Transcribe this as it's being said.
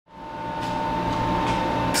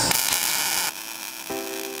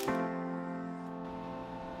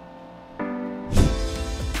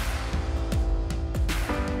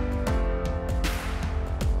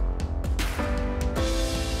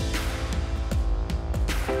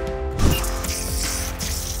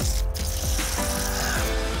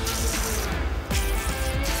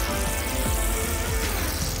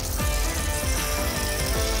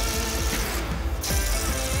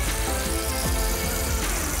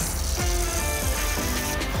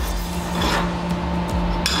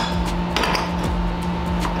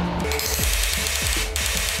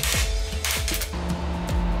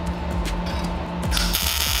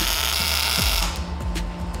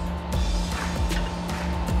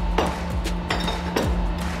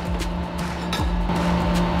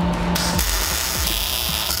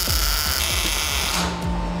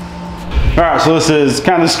right, so this is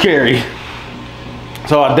kind of scary.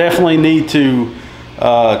 So I definitely need to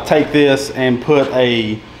take this and put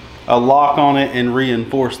a lock on it and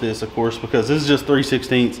reinforce this, of course, because this is just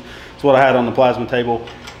 3/16. It's what I had on the plasma table,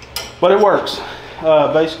 but it works.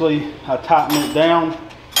 Basically, I tighten it down,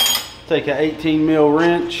 take an 18 mil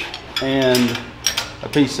wrench and a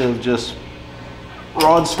piece of just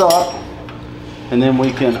rod stock, and then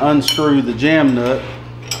we can unscrew the jam nut.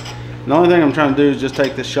 The only thing I'm trying to do is just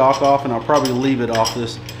take the shock off, and I'll probably leave it off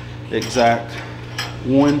this exact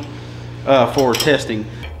one for testing.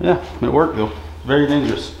 Yeah, it worked though. Very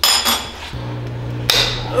dangerous.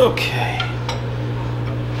 Okay.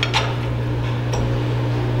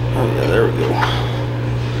 Oh yeah, there we go.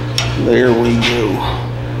 There we go.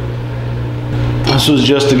 This was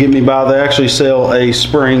just to get me by. They actually sell a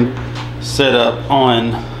spring setup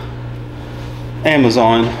on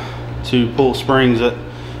Amazon to pull springs that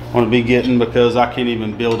I want to be getting, because I can't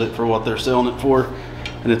even build it for what they're selling it for,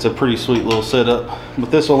 and it's a pretty sweet little setup.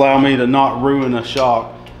 But this will allow me to not ruin a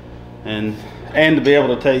shock and to be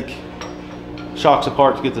able to take shocks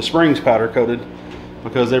apart to get the springs powder coated,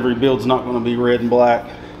 because every build's not going to be red and black,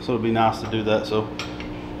 so it'd be nice to do that. So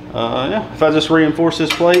yeah, if I just reinforce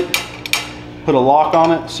this plate, put a lock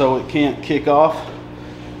on it so it can't kick off,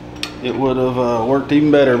 it would have worked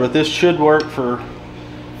even better. But this should work for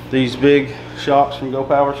these big shocks from Go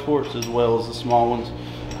Power Sports as well as the small ones.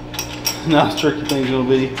 Now the tricky thing's going to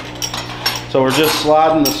be, so we're just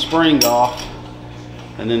sliding the spring off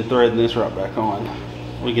and then threading this right back on.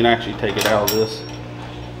 We can actually take it out of this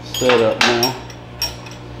setup now.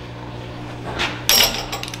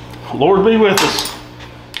 Lord be with us.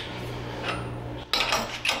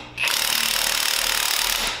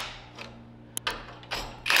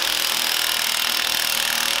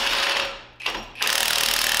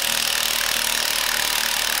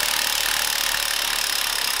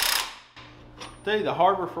 Tell you, the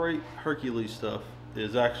Harbor Freight Hercules stuff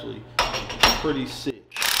is actually pretty sick.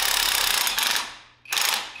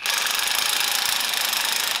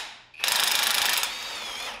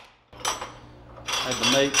 I had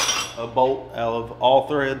to make a bolt out of all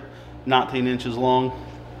thread, 19 inches long,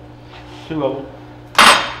 2 of them.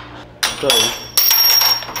 So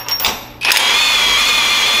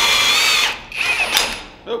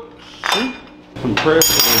oh shoot, compress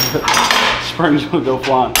it a little bit. Spring's gonna go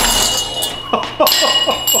flying.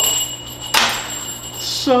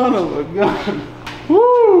 Son of a gun.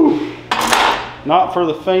 Woo! Not for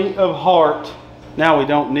the faint of heart. Now we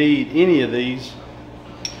don't need any of these.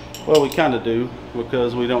 Well, we kind of do,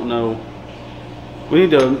 because we don't know. We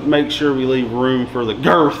need to make sure we leave room for the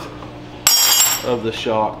girth of the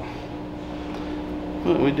shock.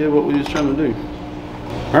 Well, we did what we was trying to do.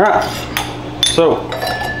 All right, so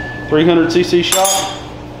 300cc shock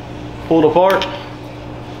pulled apart.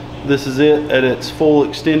 This is it at its full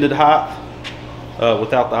extended height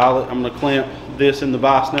without the eyelet. I'm going to clamp this in the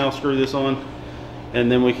vise now, screw this on,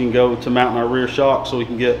 and then we can go to mounting our rear shock so we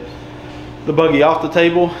can get the buggy off the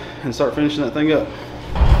table and start finishing that thing up.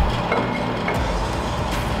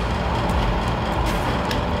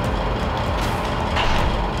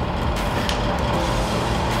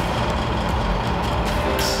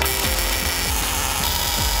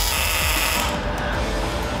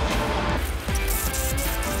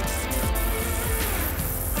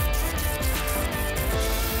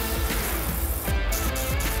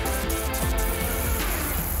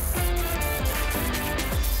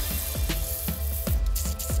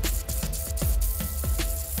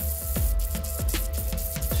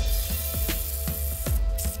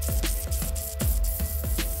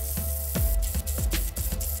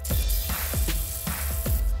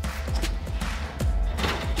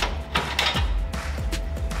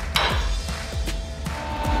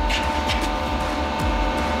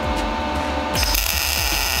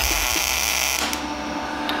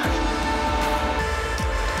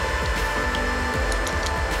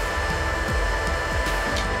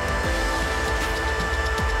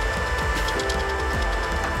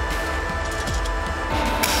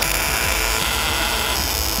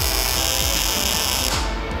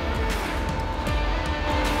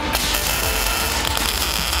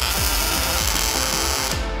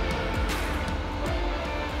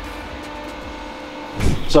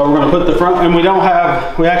 So we're going to put the front, and we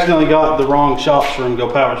accidentally got the wrong shocks from Go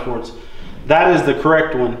Power Sports. That is the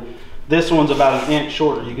correct one. This one's about 1 inch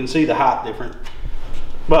shorter. You can see the height different,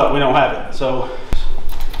 but we don't have it. So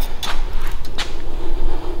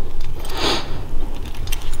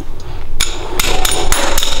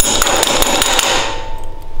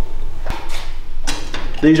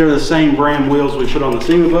these are the same brand wheels we put on the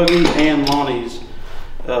SEMA buggy and Lonnie's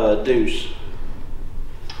Deuce.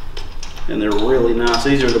 and they're really nice.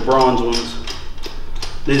 These are the bronze ones.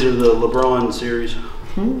 These are the LeBron series.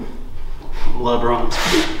 LeBron.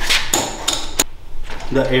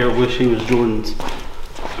 The Air wish he was Jordan's.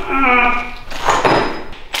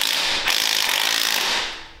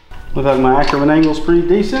 Look like my Ackerman angle's pretty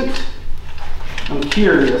decent. I'm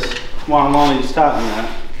curious why Lonnie's tightening that.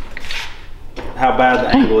 How bad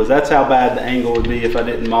the angle is. That's how bad the angle would be if I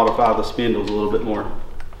didn't modify the spindles a little bit more.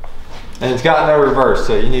 And it's got no reverse,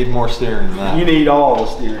 so you need more steering than that. You need all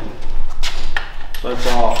the steering. That's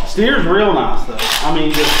all. Steer's real nice though. I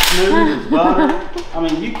mean, just smooth as butter. I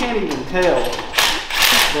mean, you can't even tell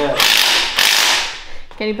that.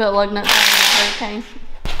 Can you put lug nuts on the hurricane?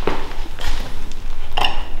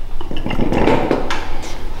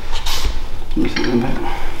 Let me see them back.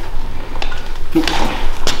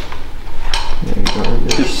 There you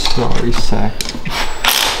go. Sorry, sack.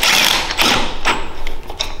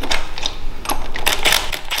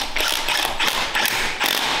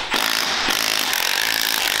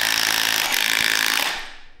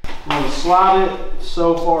 I'm going to slide it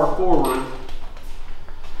so far forward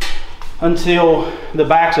until the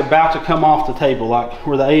back's about to come off the table, like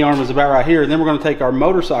where the A-arm is about right here. And then we're going to take our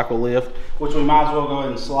motorcycle lift, which we might as well go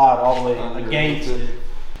ahead and slide all the way against it.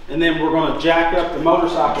 And then we're going to jack up the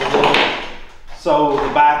motorcycle lift so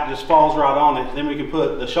the back just falls right on it. Then we can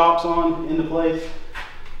put the shocks on into place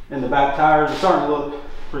and the back tires. It's starting to look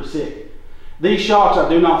pretty sick. These shocks I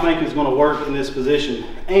do not think is going to work in this position,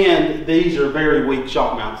 and these are very weak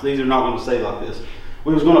shock mounts. These are not going to stay like this.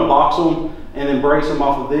 We was going to box them and then brace them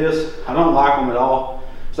off of this. I don't like them at all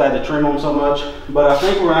because I had to trim them so much, but I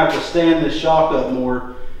think we're going to have to stand this shock up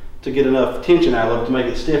more to get enough tension out of it to make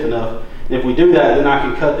it stiff enough. And if we do that, then I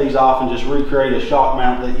can cut these off and just recreate a shock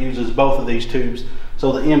mount that uses both of these tubes.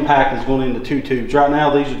 So the impact is going into two tubes. Right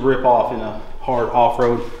now these would rip off in a hard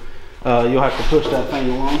off-road. You'll have to push that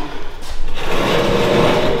thing along.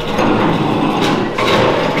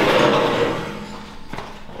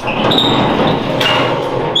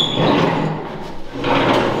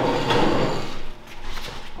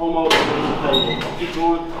 Almost to the table. Keep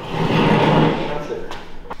going. That's there.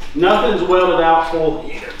 Nothing's welded out full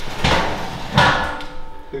either.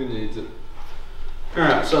 Who needs it? All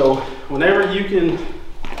right, so whenever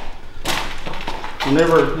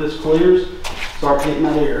this clears, start getting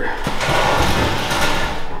that air.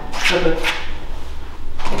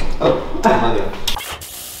 Oh, my God.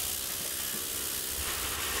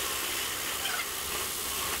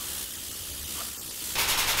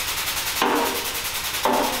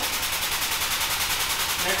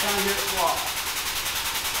 Next time you hit it, swap.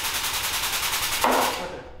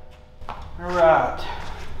 All right.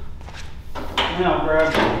 Now grab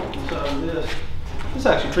some of this. This is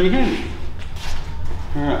actually pretty handy.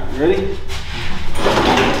 All right, ready? Oh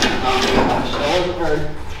gosh, that wasn't hard.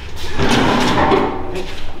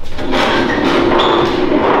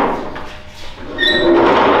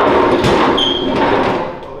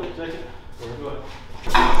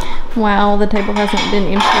 Wow, the table hasn't been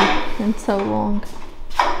empty in so long.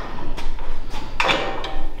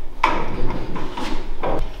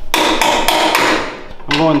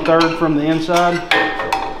 I'm going third from the inside,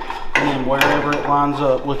 and then wherever it lines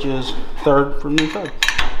up, which is third from the inside.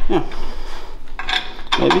 Yeah,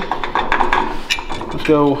 maybe. Let's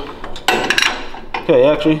go. Okay,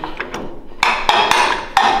 actually.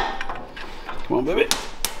 Come on, baby.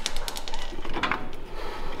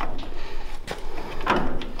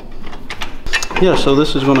 Yeah, so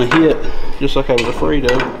this is going to hit just like I was afraid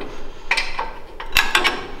of.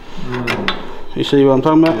 You see what I'm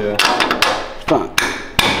talking about? Yeah. Fine.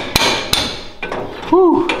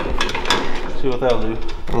 Whew. See what that'll do.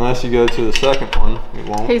 Unless you go to the second one, it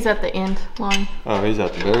won't. He's at the end line. Oh, he's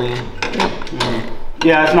at the very end?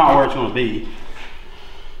 Yeah, it's not where it's going to be.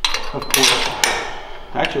 Of course.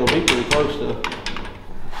 Actually, it'll be pretty close to.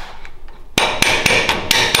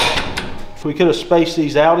 We could have spaced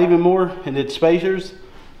these out even more and did spacers,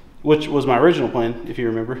 which was my original plan, if you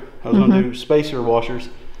remember. I was going to do spacer washers.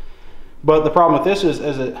 But the problem with this is,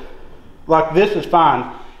 like this is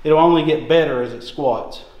fine. It'll only get better as it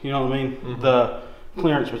squats. You know what I mean? The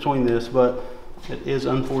clearance between this, but it is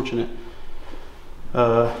unfortunate.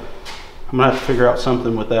 I'm gonna have to figure out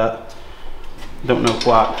something with that. Don't know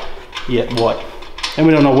quite yet what. And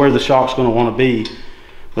we don't know where the shock's gonna wanna be.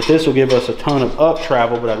 But this will give us a ton of up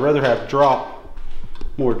travel, but I'd rather have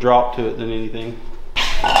more drop to it than anything.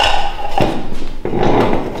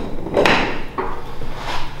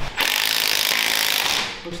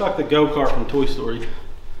 Looks like the go-kart from Toy Story.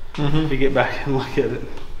 If you get back and look at it.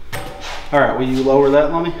 All right, will you lower that,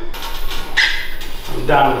 Lonnie? I'm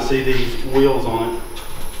dying to see these wheels on it.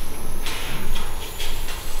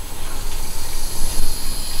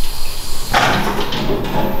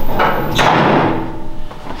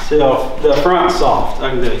 See, the front's soft, I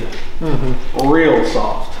can tell you. Real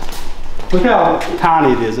soft. Look how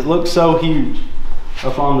tiny it is. It looks so huge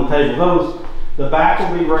up on the table. The back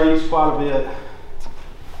will be raised quite a bit.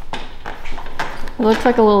 It looks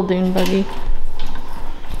like a little dune buggy.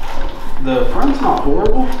 The front's not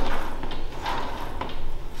horrible.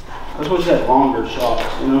 I just wish it had longer shocks,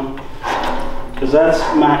 you know? Because that's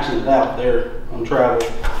maxing it out there on travel.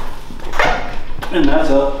 And that's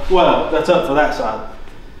up, well, that's up for that side.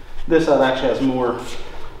 This side actually has more.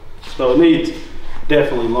 So it needs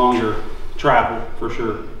definitely longer travel for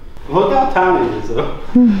sure. Look how tiny it is though.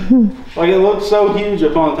 Like it looks so huge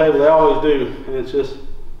up on the table, they always do. And it's just.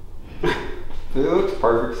 It looks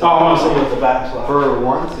perfect size. Oh, I want to see what the back's like. For a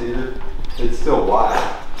one-seater, it's still wide.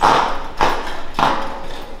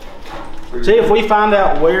 See, if we find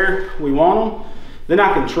out where we want them, then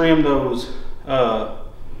I can trim those, the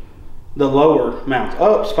lower mounts.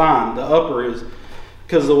 Up's fine, the upper is,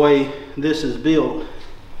 because the way this is built.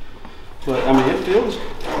 But I mean, it feels.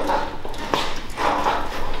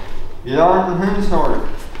 Get on the hoon snorter.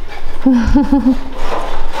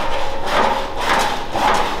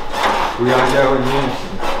 We gotta go in unison.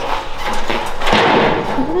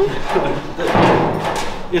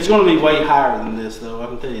 It's going to be way higher than this, though. I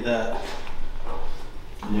can tell you that.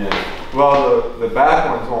 Yeah. Well, the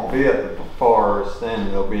back ones won't be at the farthest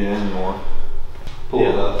end. They'll be in more. Pull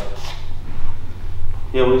it up.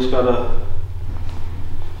 Yeah, we just gotta.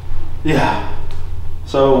 Yeah.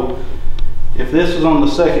 So if this was on the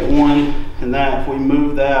second one, and that if we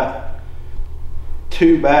move that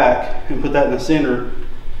 2 back and put that in the center,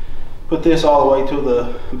 put this all the way to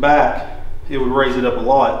the back, it would raise it up a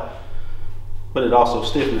lot, but it also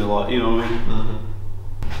stiffen it a lot. You know what I mean?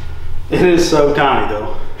 It is so tiny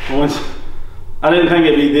though. I didn't think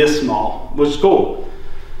it'd be this small, which is cool.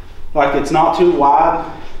 Like it's not too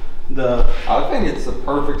wide. I think it's the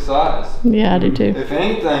perfect size. Yeah, I do too. If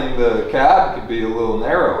anything, the cab could be a little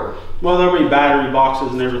narrower. Well, there'll be battery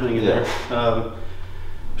boxes and everything in there.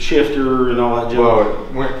 Shifter and all that junk. Well,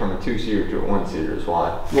 it went from a 2-seater to a 1-seater is why.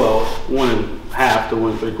 Well, 1.5 to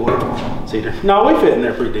 1.75 seater. No, we fit in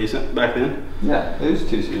there pretty decent back then. Yeah, it was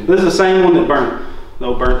 2-seater. This is the same one that burnt.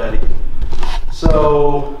 No, burnt daddy.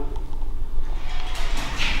 So.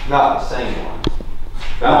 Not the same one.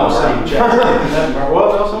 No, same chassis.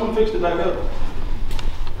 Well, no, someone fixed it back up.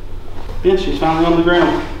 Yeah, she's finally on the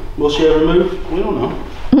ground. Will she ever move? We don't know.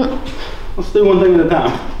 Let's do one thing at a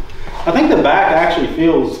time. I think the back actually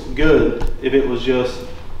feels good if it was just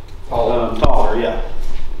taller, yeah.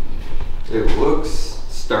 It looks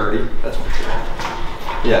sturdy, that's for sure.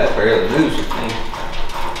 Yeah, it barely moves with me.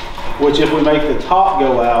 Which if we make the top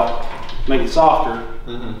go out, make it softer.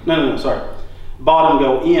 No, sorry. Bottom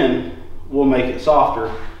go in, we'll make it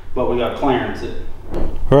softer, but we got to clearance it.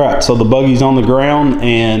 All right, so the buggy's on the ground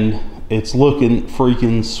and it's looking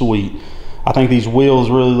freaking sweet. I think these wheels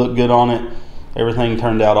really look good on it. Everything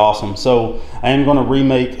turned out awesome. So I am going to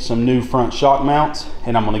remake some new front shock mounts,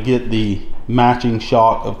 and I'm going to get the matching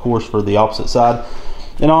shock, of course, for the opposite side.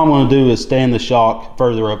 And all I'm going to do is stand the shock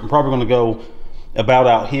further up. I'm probably going to go about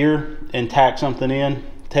out here and tack something in,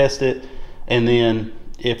 test it, and then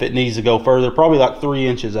if it needs to go further, probably like 3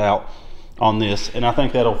 inches out on this, and I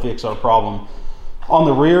think that'll fix our problem. On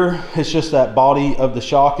the rear, it's just that body of the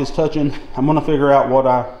shock is touching. I'm going to figure out what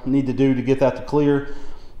I need to do to get that to clear.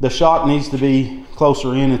 The shock needs to be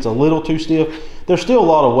closer in. It's a little too stiff. There's still a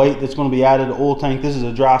lot of weight that's going to be added to the oil tank. This is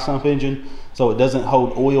a dry sump engine, so it doesn't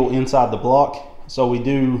hold oil inside the block. So we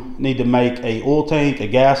do need to make a oil tank, a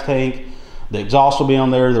gas tank. The exhaust will be on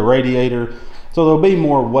there, the radiator. So there'll be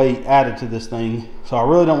more weight added to this thing. So I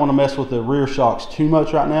really don't want to mess with the rear shocks too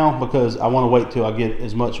much right now because I want to wait till I get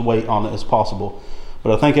as much weight on it as possible.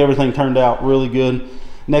 But I think everything turned out really good.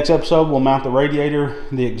 Next episode, we'll mount the radiator,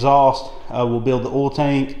 the exhaust, we'll build the oil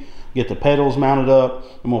tank, get the pedals mounted up,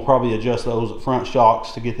 and we'll probably adjust those front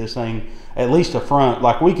shocks to get this thing, at least the front,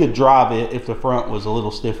 like we could drive it if the front was a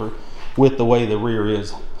little stiffer with the way the rear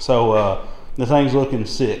is. So the thing's looking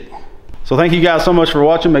sick. So thank you guys so much for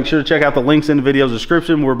watching. Make sure to check out the links in the video's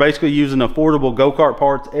description. We're basically using affordable go-kart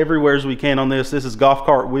parts everywhere as we can on this. This is golf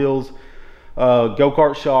cart wheels,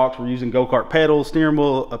 go-kart shocks. We're using go-kart pedals, steering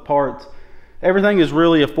wheel parts. Everything is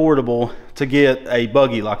really affordable to get a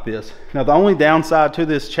buggy like this. Now the only downside to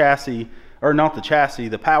this chassis, or not the chassis,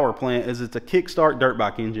 the power plant, is it's a kickstart dirt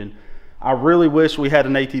bike engine. I really wish we had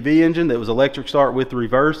an ATV engine that was electric start with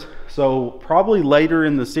reverse. So probably later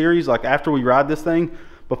in the series, like after we ride this thing,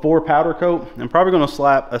 before powder coat, I'm probably going to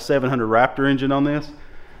slap a 700 Raptor engine on this.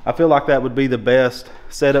 I feel like that would be the best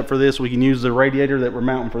setup for this. We can use the radiator that we're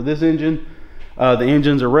mounting for this engine. The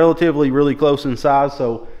engines are relatively really close in size,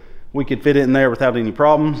 so we could fit it in there without any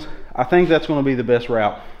problems. I think that's going to be the best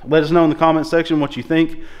route. Let us know in the comment section what you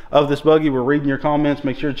think of this buggy. We're reading your comments.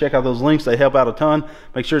 Make sure to check out those links. They help out a ton.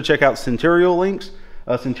 Make sure to check out Centurial links.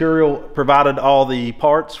 Centurial provided all the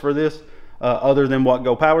parts for this other than what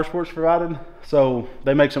Go Power Sports provided. So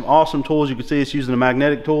they make some awesome tools. You can see it's using the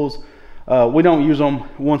magnetic tools. We don't use them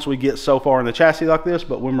once we get so far in the chassis like this,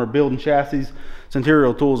 but when we're building chassis,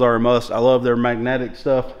 Centurial tools are a must. I love their magnetic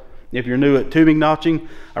stuff. If you're new at tubing notching,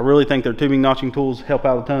 I really think their tubing notching tools help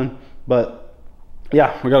out a ton. But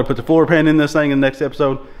yeah, we got to put the floor pan in this thing in the next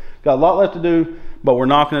episode. Got a lot left to do, but we're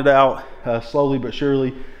knocking it out slowly but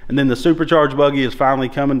surely. And then the supercharged buggy is finally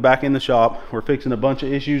coming back in the shop. We're fixing a bunch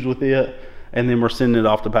of issues with it, and then we're sending it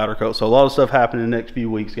off to powder coat. So a lot of stuff happening in the next few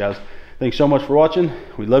weeks, guys. Thanks so much for watching.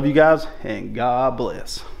 We love you guys, and God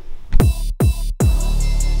bless.